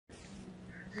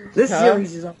This Huh?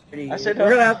 series is already... I said, We're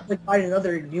gonna have to find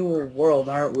another new world,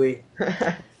 aren't we?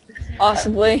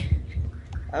 Possibly.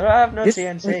 I don't have no This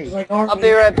is TNT. like I'll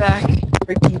be right back.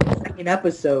 freaking second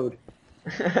episode.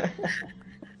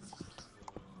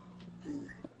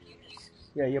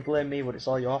 Yeah, you blame me, but it's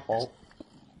all your fault.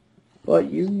 But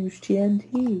you used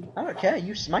TNT. I don't care,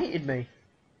 you smited me.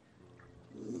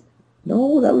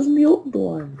 No, that was in the old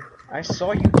one. I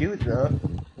saw you do it though.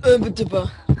 I'm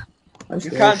You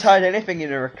scared. can't hide anything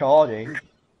in a recording.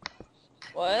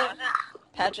 What?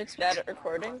 Patrick's bad at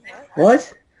recording?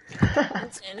 What? I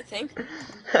didn't say anything.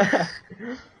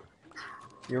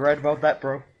 You're right about that,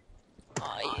 bro.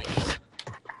 Oh, yeah.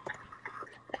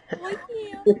 Oh,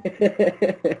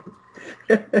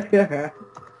 yeah.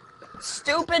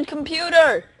 Stupid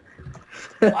computer!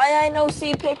 Why I no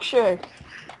see picture?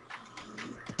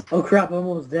 Oh crap, I'm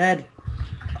almost dead.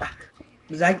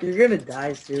 Zach, you're gonna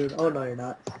die soon. Oh no, you're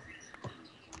not.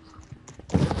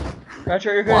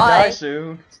 Patrick, you're gonna Why? die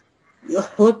soon.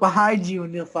 Look behind you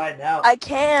and you'll find out. I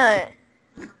can't.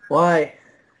 Why?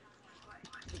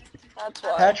 That's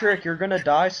why. Patrick, you're gonna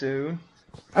die soon.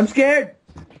 I'm scared.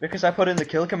 Because I put in the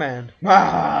kill command.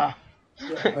 Ah!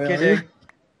 Kidding.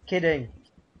 Kidding.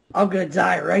 I'm gonna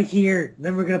die right here.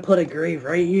 Then we're gonna put a grave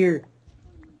right here.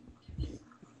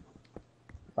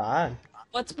 Fine.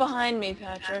 What's behind me,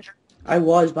 Patrick? I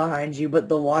was behind you, but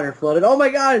the water flooded. Oh my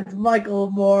god, it's Michael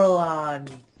Morlon.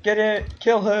 Get it.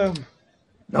 Kill him.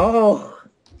 No.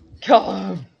 Kill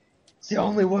him. It's the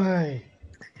only way.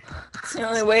 It's the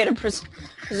only way to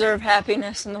preserve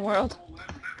happiness in the world.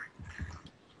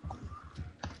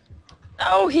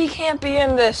 No, he can't be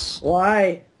in this.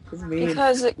 Why? It's mean.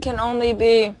 Because it can only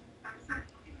be...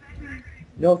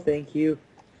 No, thank you.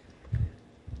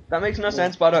 That makes no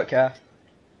sense, but I don't care.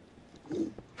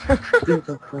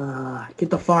 Get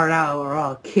the fart out or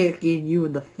I'll kick you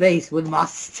in the face with my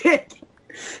stick.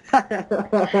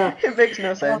 It makes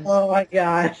no sense. Oh my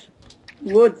gosh.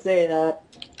 You would say that.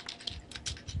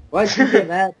 Why'd you say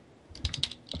that?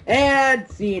 And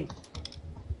scene.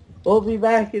 We'll be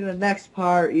back in the next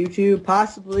part, YouTube.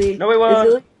 Possibly. No, we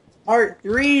won't. Part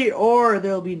 3, or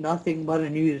there'll be nothing but a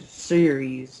new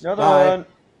series. No, they Bye. won't.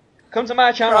 Come to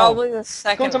my channel. Probably the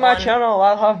second Come to my one. channel.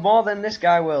 I'll have more than this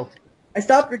guy will. I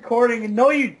stopped recording, and no,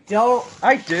 you don't.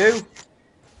 I do.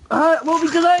 Well,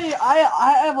 because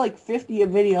I have like 50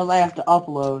 videos I have to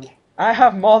upload. I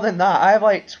have more than that. I have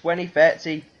like 20,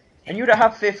 30. And you don't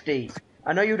have 50.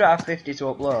 I know you don't have 50 to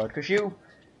upload, because you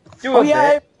do a Oh yeah,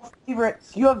 I bit. have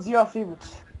favorites. You have 0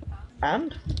 favorites.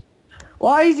 And?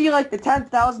 Why is he like the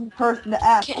 10,000th person to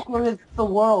ask where is the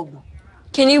world?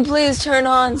 Can you please turn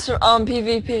on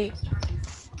PvP?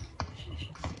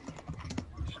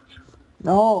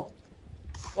 No,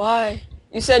 Why?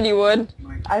 You said you would.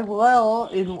 I will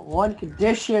in one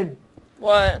condition.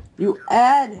 What? You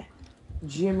add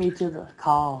Jimmy to the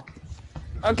call.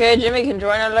 Okay, Jimmy can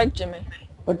join. I like Jimmy.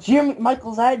 But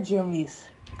Michael's at Jimmy's.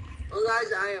 Well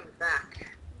guys, I am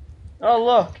back. Oh,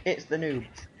 look. It's the noob.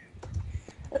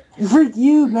 Freak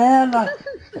you, man. At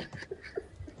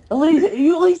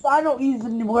least I don't use the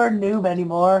word noob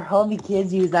anymore. Only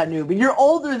kids use that noob. And you're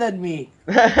older than me.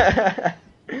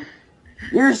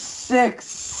 You're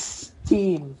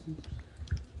 16.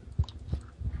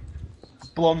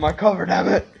 Blown my cover, damn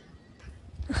it.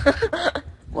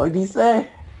 What did he say?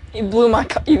 You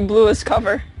blew his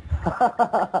cover.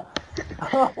 I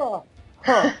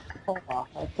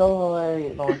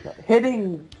totally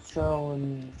hitting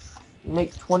zones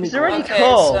make 20. Is there any Okay,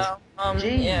 coal? so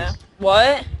Jeez. yeah.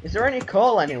 What? Is there any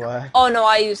coal anywhere? Oh no,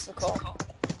 I used the coal.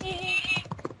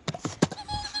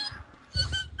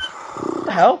 What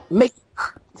the hell?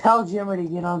 Tell Jimmy to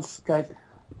get on Skype.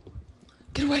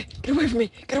 Get away! Get away from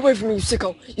me! Get away from me, you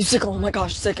sicko! You sicko! Oh my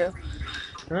gosh, sicko!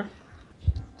 Huh?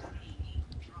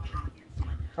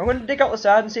 I'm gonna dig out the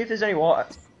side and see if there's any water.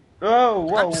 Oh,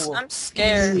 whoa. I'm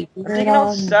scared. I'm digging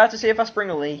out the side to see if I spring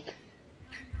a leak.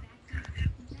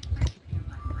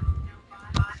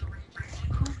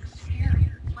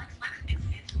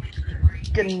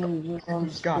 Get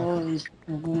God.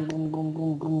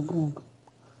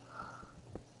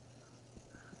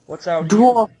 What's out here?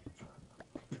 Dwarf.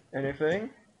 Anything?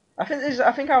 I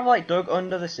think I've like dug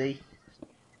under the sea.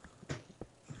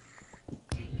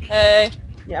 Hey.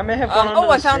 Yeah, I may have gone under oh, the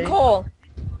I found sea. coal.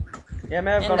 Yeah, I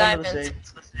may have And gone under the diamonds. sea.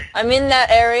 I'm in that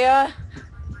area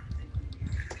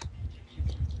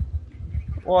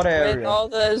What with area? all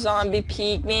the zombie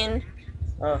pigmen.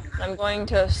 Oh, I'm going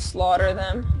to slaughter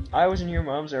them. I was in your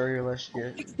mom's area last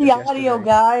year. Fix the audio,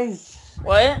 guys.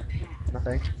 What?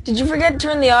 Nothing. Did you forget to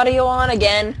turn the audio on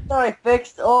again? No, I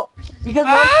fixed. Oh, because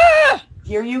Ah!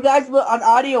 hear you guys, but on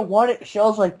audio 1 it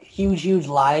shows like huge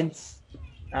lines.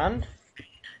 And?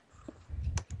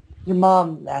 Your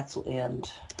mom, that's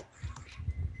land.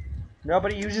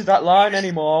 Nobody uses that line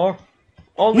anymore.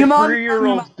 Only Your mom,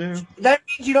 3-year-olds do. that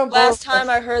means you don't go. Last time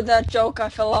I heard that joke, I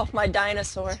fell off my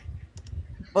dinosaur.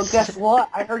 But guess what?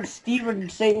 I heard Steven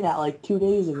saying that like 2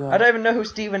 days ago. I don't even know who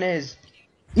Steven is.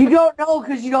 You don't know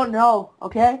because you don't know,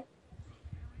 okay?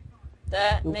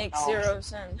 That makes 0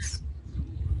 sense.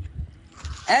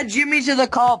 Add Jimmy to the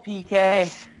call,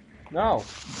 PK. No.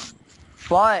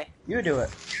 Why? You do it.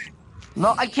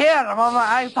 No, I can't. I'm on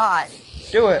my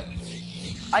iPod. Do it.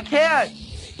 I can't.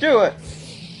 Do it.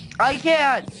 I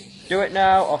can't. Do it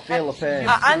now or feel the pain.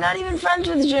 I'm not even friends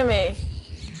with Jimmy.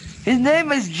 His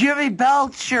name is Jimmy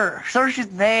Belcher. Search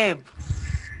his name.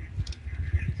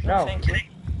 No. Thank you.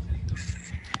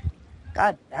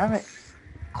 God damn it.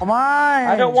 Come on.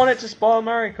 I don't want it to spoil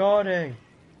my recording.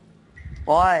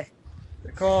 Why?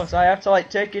 Because I have to like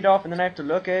take it off and then I have to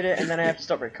look at it and then I have to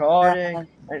stop recording. And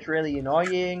it's really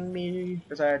annoying me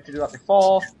because I had to do that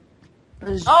before.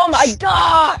 Oh my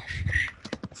gosh!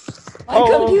 My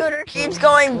computer keeps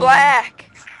going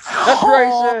black. That's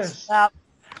racist. Snap.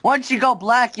 Once you go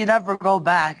black, you never go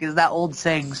back, as that old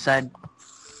saying said.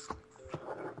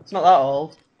 It's not that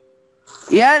old.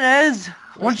 Yeah, it is.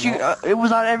 Once you, not. it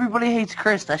was on Everybody Hates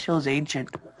Chris. That show was ancient.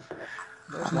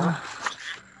 No, it's not.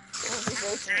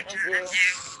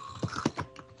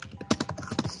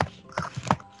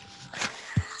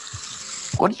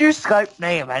 What's your Skype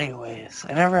name, anyways?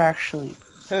 I never actually.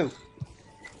 Who?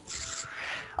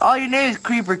 Oh, your name is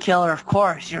Creeper Killer, of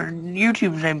course. Your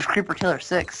YouTube name is Creeper Killer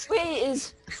 6. Wait,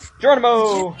 is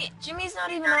Geronimo! Jimmy's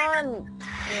not even on?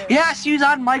 Yeah, she was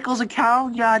on Michael's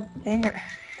account. God dang it.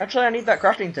 Actually, I need that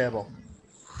crafting table.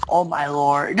 Oh my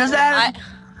lord. Does that?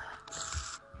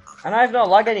 And I have no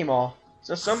lag anymore.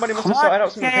 So somebody must have sorted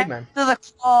out some pigmen. To the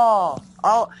call.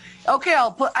 I'll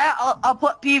put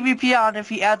PvP on if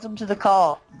he adds him to the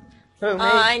call. Who,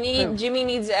 me? Who? Jimmy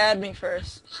needs to add me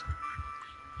first.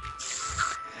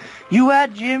 You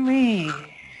add Jimmy.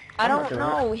 I don't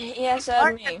know. He has to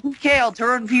add me. Okay, I'll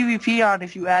turn PvP on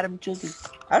if you add him to the.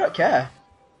 I don't care.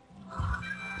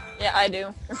 Yeah, I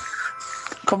do.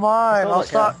 Come on, Still I'll don't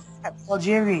stop. Well,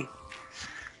 Jimmy.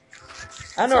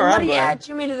 I know where I'm Somebody going. add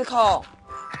Jimmy to the call.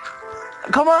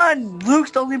 Come on,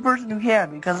 Luke's the only person who can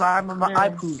because I'm a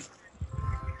iPoo.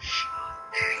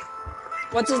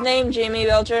 What's his name? Jamie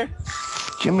Belcher?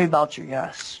 Jimmy Belcher,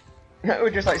 yes. We're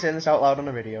just like saying this out loud on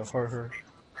a video.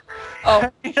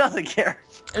 Oh, He doesn't care.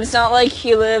 and it's not like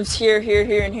he lives here, here,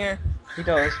 here, and here. He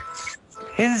does.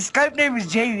 His Skype name is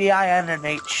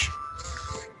JVINNH.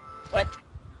 What?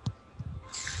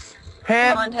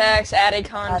 Him. Contacts, added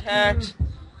contact.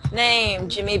 Name,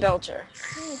 Jimmy Belcher.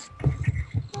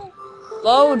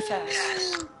 Load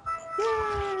fast.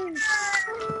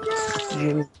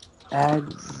 Jimmy.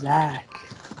 Add Zach.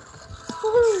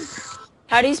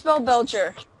 How do you spell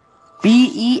Belcher?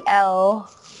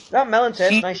 B-E-L. That melon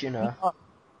tastes nice, you know.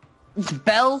 It's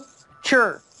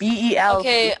Belcher. B-E-L.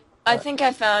 Okay, I think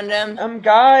I found him.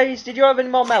 Guys, did you have any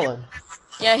more melon?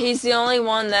 Yeah, he's the only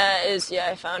one that is. Yeah,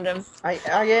 I found him. I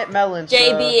ate melon. So...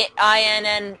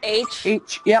 JBINNH.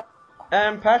 H. Yep.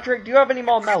 Patrick, do you have any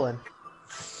more melon?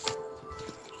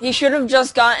 He should have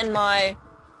just gotten my.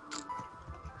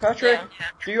 Patrick,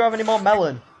 do you have any more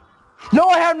melon? No,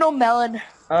 I have no melon.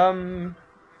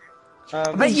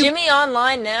 Is Jimmy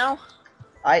online now?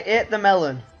 I ate the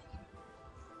melon.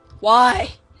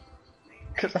 Why?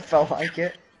 Because I felt like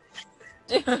it.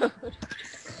 Dude.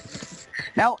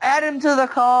 Now add him to the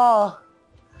call.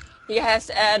 He has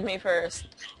to add me first.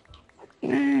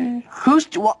 Who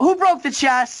broke the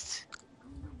chest?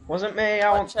 Wasn't me.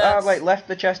 What I chest? like left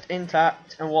the chest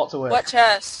intact and walked away. What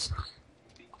chest?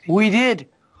 We did.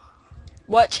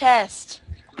 What chest?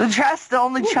 The chest, the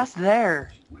only chest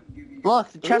there. Look,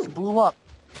 the chest blew up.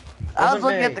 I was Wasn't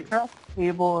looking me. at the craft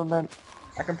table and then.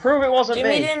 I can prove it wasn't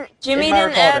Jimmy me. Jimmy in my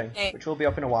didn't add recording, me. which will be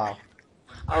up in a while.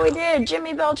 Oh, he did.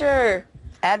 Jimmy Belcher.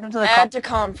 Add him to the Add to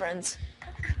conference.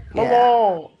 Yeah.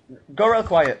 Hello. Go real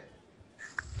quiet.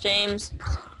 James.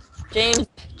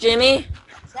 Jimmy.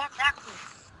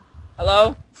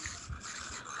 Hello.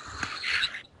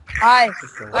 Hi.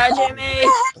 Hi, Jimmy.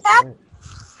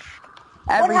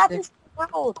 Everything. What happened to the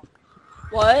world?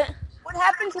 What? What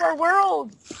happened to our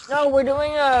world? No, we're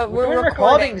doing We're doing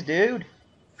recording. recordings, dude.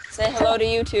 Say hello to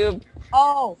YouTube.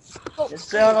 Oh. Just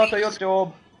say hello to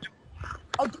YouTube.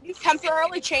 Oh, did you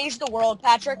temporarily change the world,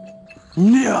 Patrick?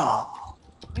 No.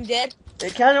 You did?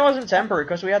 It kind of wasn't temporary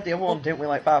because we had the other one, didn't we,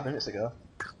 like 5 minutes ago?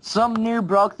 Some new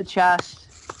broke the chest.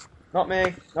 Not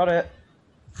me. Not it.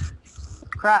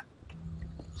 Crap.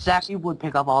 Zachy would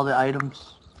pick up all the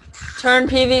items. Turn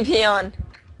PvP on.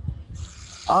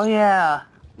 Oh yeah.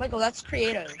 Michael, that's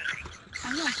creative.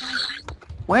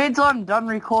 Wait until I'm done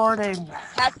recording.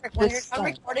 Patrick, when you're This done time.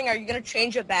 recording, are you gonna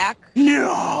change it back?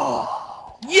 No.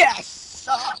 Yes!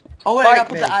 Oh wait, I gotta Fight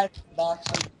put me. the item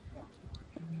box.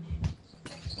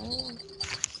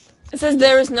 It says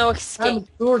there is no escape. I'm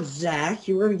sword, Zach.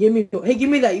 You were gonna give me. Hey,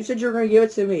 give me that. You said you were gonna give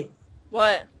it to me.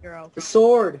 What? Hero. The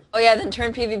sword. Oh yeah, then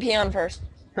turn PvP on first.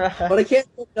 But I can't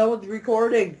get done with the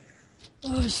recording.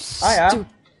 Oh, I am. stupid.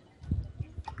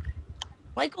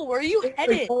 Michael, where are you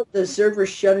headed? The server's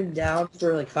shutting down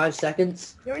for like 5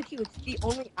 seconds. Guarantee you, it's the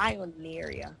only island in the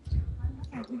area.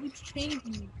 Who keeps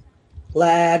changing?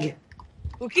 Lag.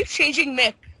 Who keeps changing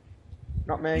Mick?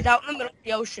 Not me. He's out in the middle of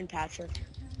the ocean, Patrick.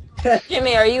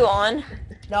 Jimmy, are you on?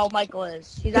 No, Michael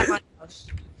is. He's at my house.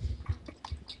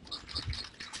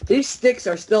 These sticks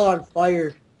are still on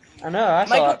fire. I know, I saw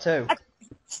Michael, that too.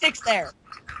 Sticks there.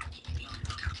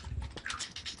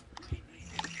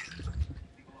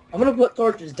 I'm gonna put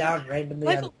torches down randomly.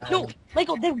 Michael, on no,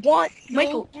 Michael, they want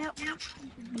Michael.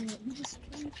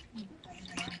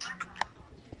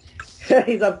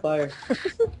 He's on fire.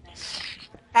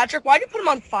 Patrick, why'd you put him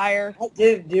on fire? I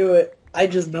didn't do it. I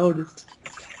just noticed.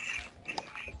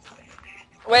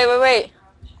 Wait.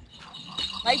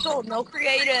 Michael, no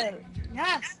creative.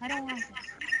 Yes, I don't want it.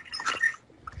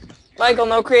 Michael,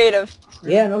 no creative.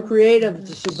 Yeah, no creative.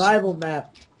 It's a survival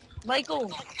map.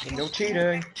 Michael, And no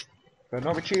cheating. But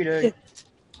not be cheating.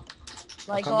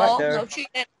 Michael, back there. no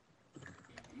cheating.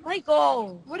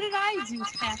 Michael, what did I do,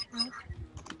 Patrick?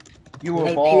 You were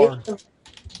Hey, born.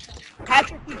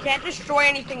 Patrick, you can't destroy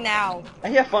anything now. I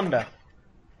hear thunder.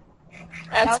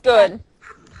 That's good.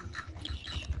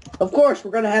 Of course,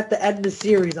 we're gonna have to end the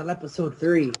series on episode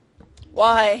 3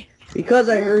 Why? because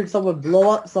I heard someone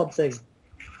blow up something.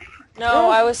 No,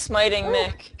 I was smiting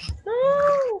Mick.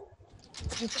 No.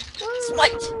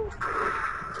 Smite!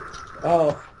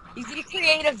 Oh, You be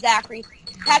creative, Zachary.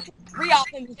 Patrick, re-off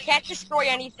him. You can't destroy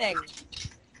anything.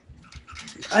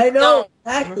 I know No.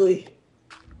 exactly.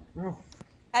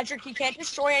 Patrick, you can't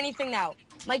destroy anything now.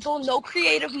 Michael, no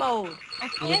creative mode.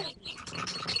 Okay.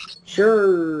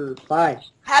 Sure, fine.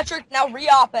 Patrick, now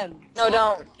re-op him. No,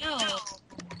 don't. No.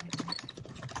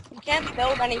 You can't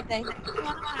build anything.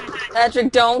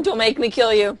 Patrick, don't make me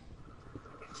kill you.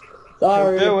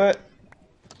 Sorry. Don't do it.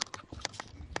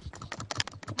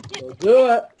 Don't do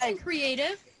it. Hey,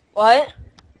 creative. What?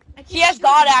 He has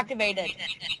God activated.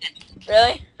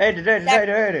 Really?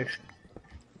 Hey.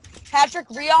 Patrick,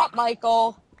 re-op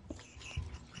Michael.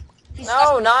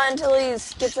 No, not until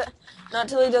not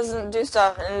until he doesn't do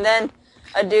stuff, and then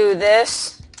I do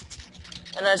this,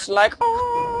 and it's like,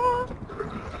 oh.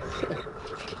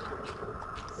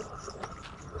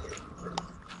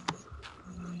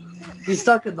 He's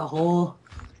stuck in the hole.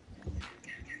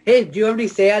 Hey, do you have any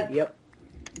sand? Yep.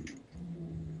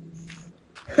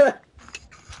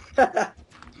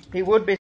 He would be